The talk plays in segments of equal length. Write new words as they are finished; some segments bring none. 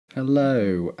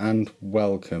Hello and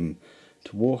welcome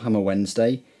to Warhammer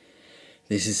Wednesday.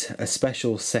 This is a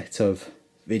special set of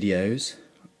videos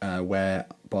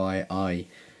whereby I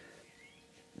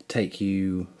take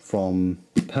you from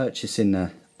purchasing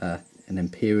an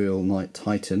Imperial Knight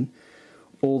Titan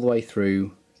all the way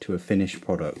through to a finished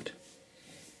product.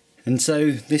 And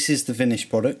so this is the finished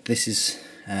product. This is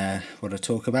what I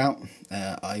talk about.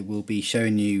 I will be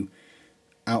showing you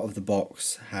out of the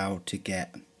box how to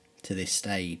get to this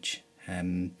stage.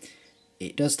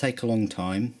 It does take a long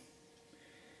time.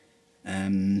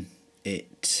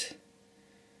 It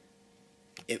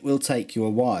will take you a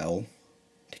while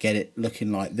to get it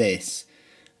looking like this.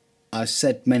 I've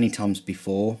said many times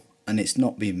before, and it's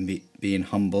not being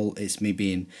humble, it's me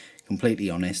being completely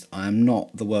honest. I am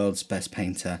not the world's best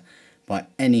painter by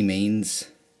any means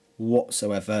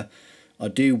whatsoever. I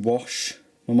do wash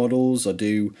my models, I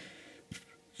do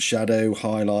shadow,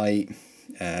 highlight,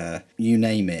 you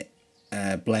name it,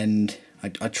 blend. I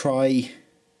try.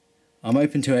 I'm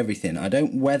open to everything. I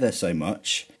don't weather so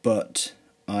much, but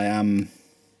I am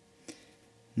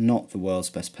not the world's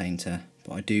best painter,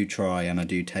 but I do try and I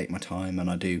do take my time,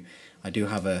 and I do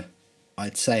have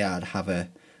I'd say I'd have a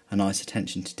nice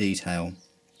attention to detail.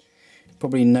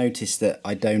 Probably notice that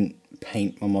I don't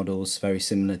paint my models very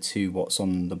similar to what's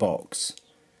on the box.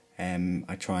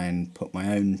 I try and put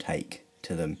my own take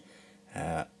to them.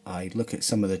 I look at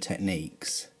some of the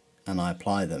techniques and I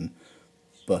apply them,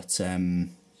 but I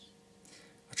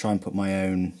try and put my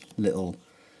own little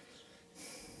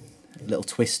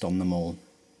twist on them all,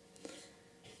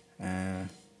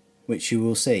 which you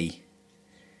will see.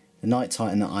 The Knight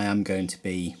Titan that I am going to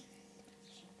be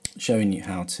showing you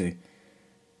how to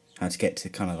get to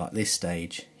kind of like this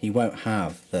stage, he won't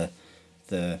have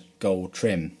the gold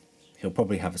trim. He'll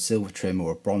probably have a silver trim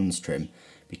or a bronze trim,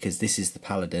 because this is the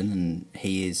Paladin and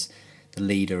he is the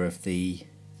leader of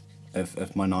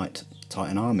my Knight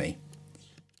Titan army.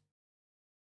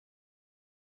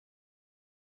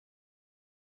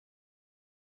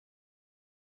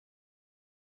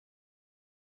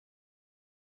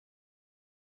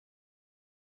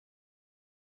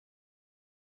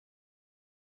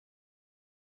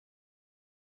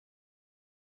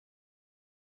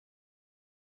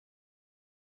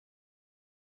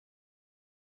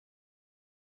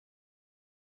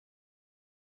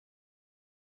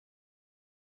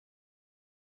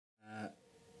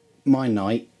 My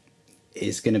Knight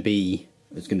is going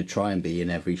to try and be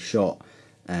in every shot.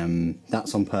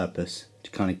 That's on purpose, to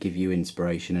kind of give you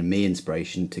inspiration and me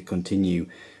inspiration to continue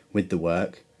with the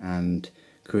work and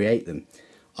create them.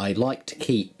 I like to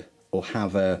keep or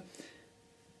have the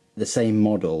same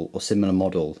model or similar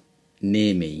model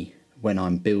near me when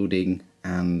I'm building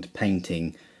and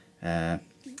painting. That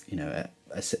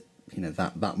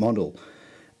model.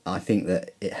 I think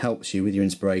that it helps you with your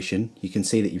inspiration. You can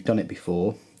see that you've done it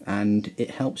before, and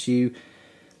it helps you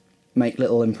make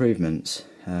little improvements,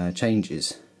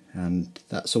 changes, and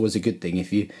that's always a good thing.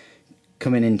 If you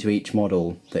coming into each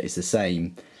model that is the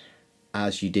same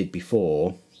as you did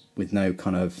before with no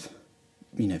kind of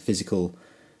physical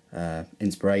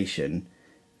inspiration,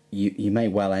 you may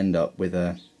well end up with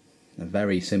a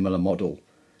very similar model.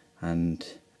 And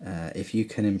if you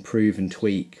can improve and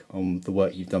tweak on the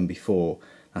work you've done before,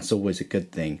 that's always a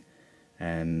good thing,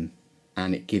 and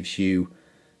it gives you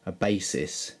a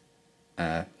basis,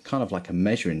 kind of like a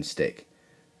measuring stick,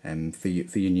 for your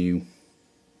new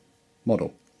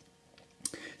model.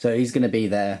 So he's going to be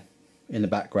there in the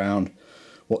background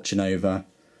watching over.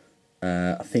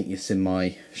 I think you've seen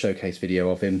my showcase video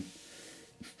of him.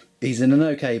 He's in an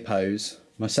okay pose.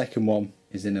 My second one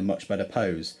is in a much better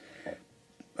pose,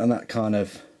 and that kind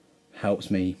of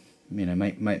helps me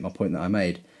make my point that I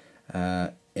made,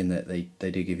 in that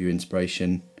they do give you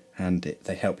inspiration and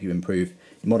they help you improve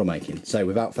your model making. So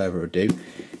without further ado,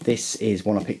 this is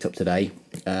one I picked up today.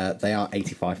 They are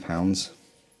 £85.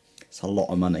 It's a lot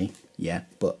of money, yeah,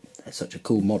 but they're such a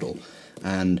cool model,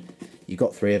 and you've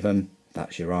got 3 of them.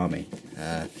 That's your army.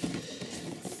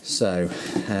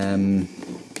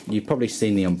 You've probably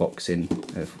seen the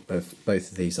unboxing of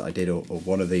both of these that I did, or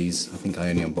one of these. I think I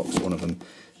only unboxed one of them.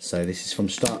 So this is from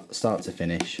start to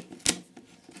finish.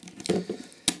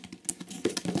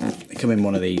 They come in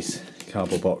one of these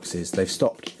cardboard boxes. They've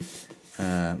stopped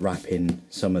wrapping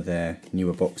some of their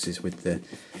newer boxes with the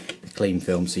clean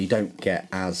film, so you don't get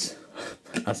as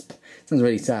sounds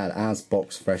really sad, as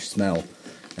box fresh smell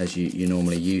as you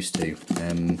normally used to.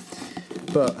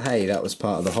 But hey, that was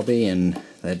part of the hobby, and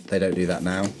they don't do that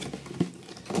now.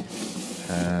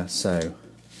 So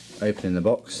opening the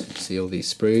box, see all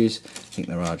these sprues. I think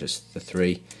there are just the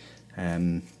 3.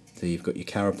 So you've got your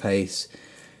carapace,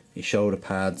 your shoulder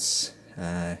pads,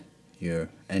 your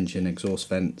engine exhaust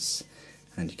vents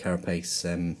and your carapace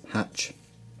hatch.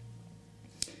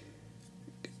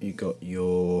 You've got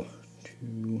your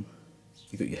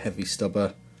heavy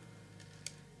stubber,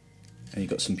 and you've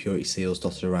got some purity seals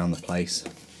dotted around the place.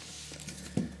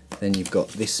 Then you've got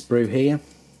this sprue here.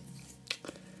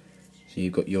 So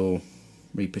you've got your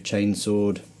Reaper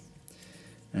chainsword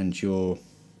and your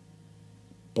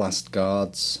blast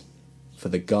guards for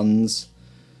the guns,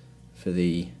 for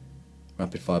the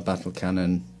rapid fire battle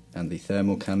cannon and the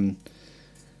thermal cannon,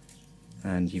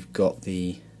 and you've got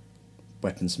the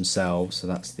weapons themselves, so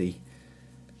that's the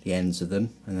ends of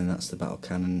them, and then that's the battle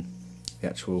cannon, the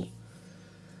actual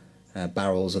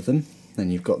barrels of them. Then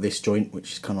you've got this joint,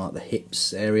 which is kind of like the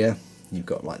hips area. You've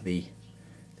got like the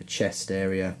chest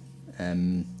area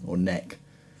or neck.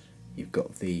 You've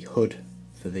got the hood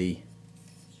for the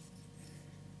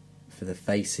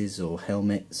faces or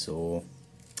helmets or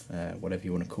whatever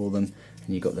you want to call them,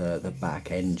 and you've got the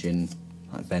back engine,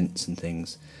 like vents and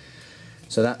things.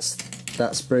 So that's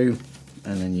that sprue,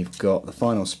 and then you've got the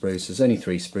final sprue. So there's only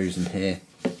 3 sprues in here,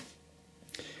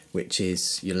 which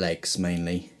is your legs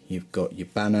mainly. You've got your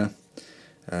banner,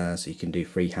 so you can do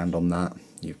freehand on that.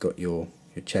 You've got your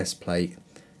chest plate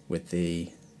with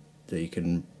that you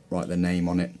can write the name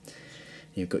on it.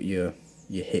 You've got your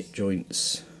hip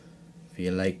joints for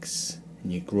your legs,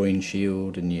 and your groin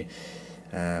shield, and your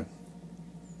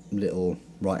little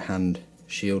right hand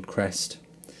shield crest.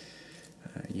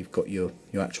 You've got your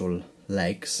actual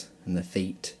legs and the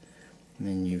feet, and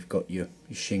then you've got your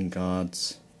shin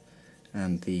guards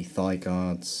and the thigh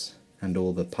guards and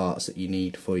all the parts that you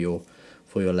need for your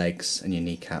legs and your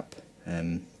kneecap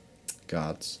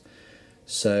guards.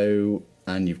 So,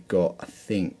 and you've got, I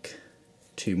think,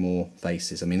 2 more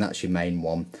faces. I mean, that's your main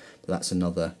one, but that's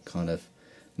another kind of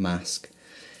mask.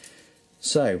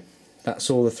 So that's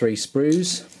all the 3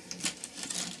 sprues.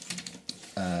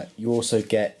 You also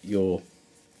get your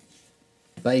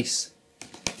base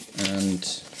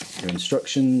and your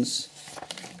instructions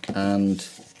and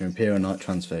your Imperial Knight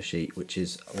transfer sheet, which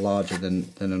is larger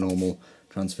than a normal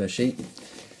transfer sheet.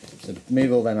 So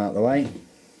move all them out of the way.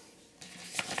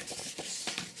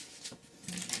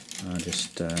 I'll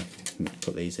just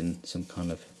put these in some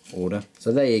kind of order.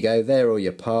 So there you go, there are all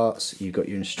your parts. You've got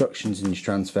your instructions and your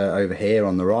transfer over here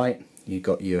on the right. You've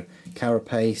got your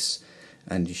carapace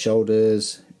and your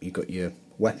shoulders. You've got your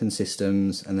weapon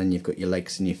systems, and then you've got your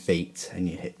legs and your feet and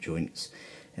your hip joints.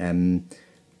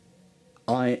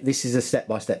 This is a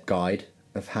step-by-step guide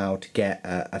of how to get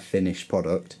a finished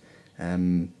product,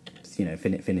 you know,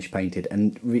 finished painted.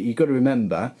 And you've got to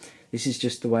remember, this is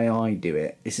just the way I do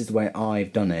it. This is the way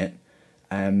I've done it.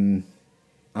 I'm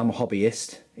a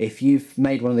hobbyist. If you've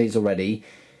made one of these already,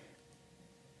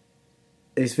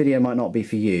 this video might not be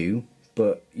for you,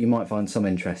 but you might find some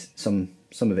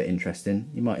of it interesting.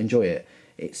 You might enjoy it.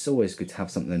 It's always good to have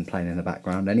something playing in the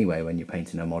background anyway when you're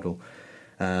painting a model.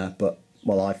 But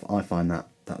well, I find that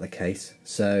the case.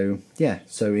 So yeah,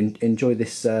 so enjoy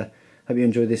this. Hope you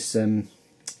enjoy this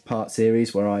part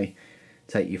series where I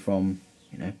take you from,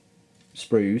 you know,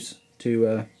 sprues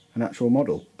to an actual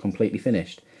model completely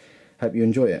finished. Hope you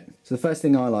enjoy it. So the first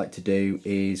thing I like to do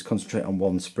is concentrate on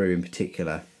one sprue in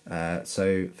particular.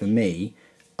 So for me,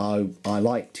 I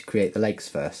like to create the legs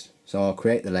first. So I'll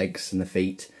create the legs and the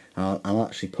feet, and I'll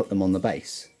actually put them on the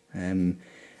base, and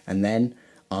then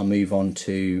I'll move on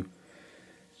to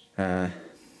the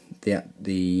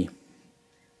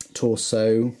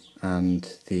torso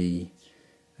and the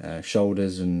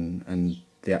shoulders and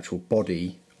the actual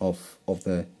body of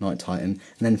the Knight Titan, and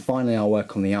then finally I'll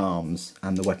work on the arms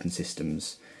and the weapon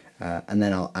systems, and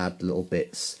then I'll add little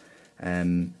bits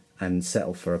and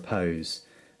settle for a pose.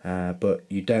 But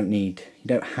you don't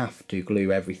have to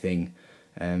glue everything,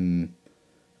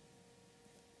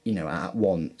 you know, at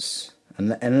once,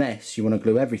 unless you want to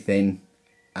glue everything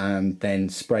and then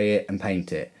spray it and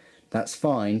paint it. That's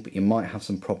fine, but you might have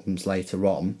some problems later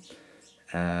on.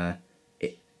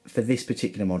 For this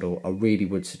particular model, I really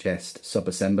would suggest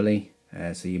sub-assembly.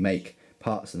 So you make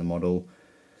parts of the model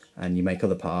and you make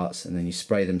other parts, and then you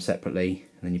spray them separately,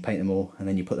 and then you paint them all, and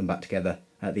then you put them back together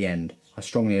at the end. I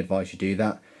strongly advise you do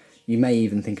that. You may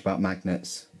even think about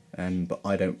magnets, but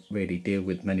I don't really deal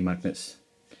with many magnets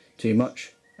too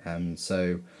much,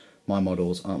 so my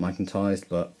models aren't magnetised,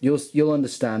 but you'll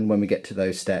understand when we get to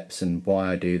those steps and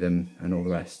why I do them and all the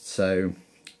rest. So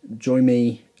join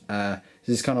me. This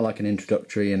is kind of like an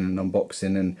introductory and an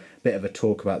unboxing and a bit of a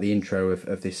talk about the intro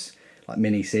of this like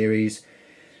mini series.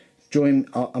 I'm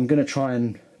going to try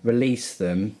and release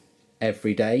them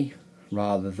every day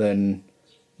rather than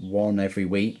one every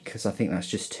week, because I think that's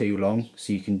just too long.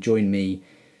 So you can join me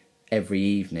every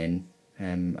evening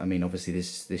I mean, obviously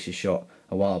this is shot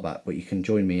a while back, but you can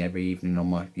join me every evening on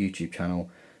my YouTube channel,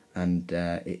 and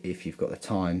if you've got the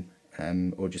time,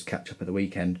 or just catch up at the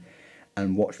weekend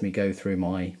and watch me go through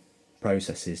my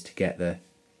processes to get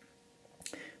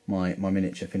my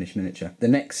finished miniature. The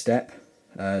next step,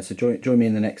 so join me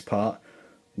in the next part,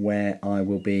 where I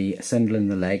will be assembling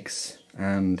the legs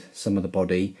and some of the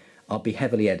body. I'll be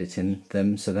heavily editing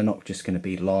them, so they're not just going to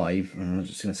be live and I'm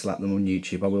just going to slap them on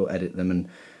YouTube. I will edit them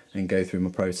and go through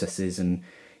my processes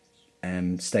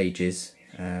and stages,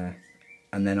 and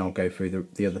then I'll go through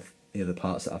the other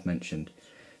parts that I've mentioned.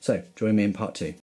 So join me in part 2.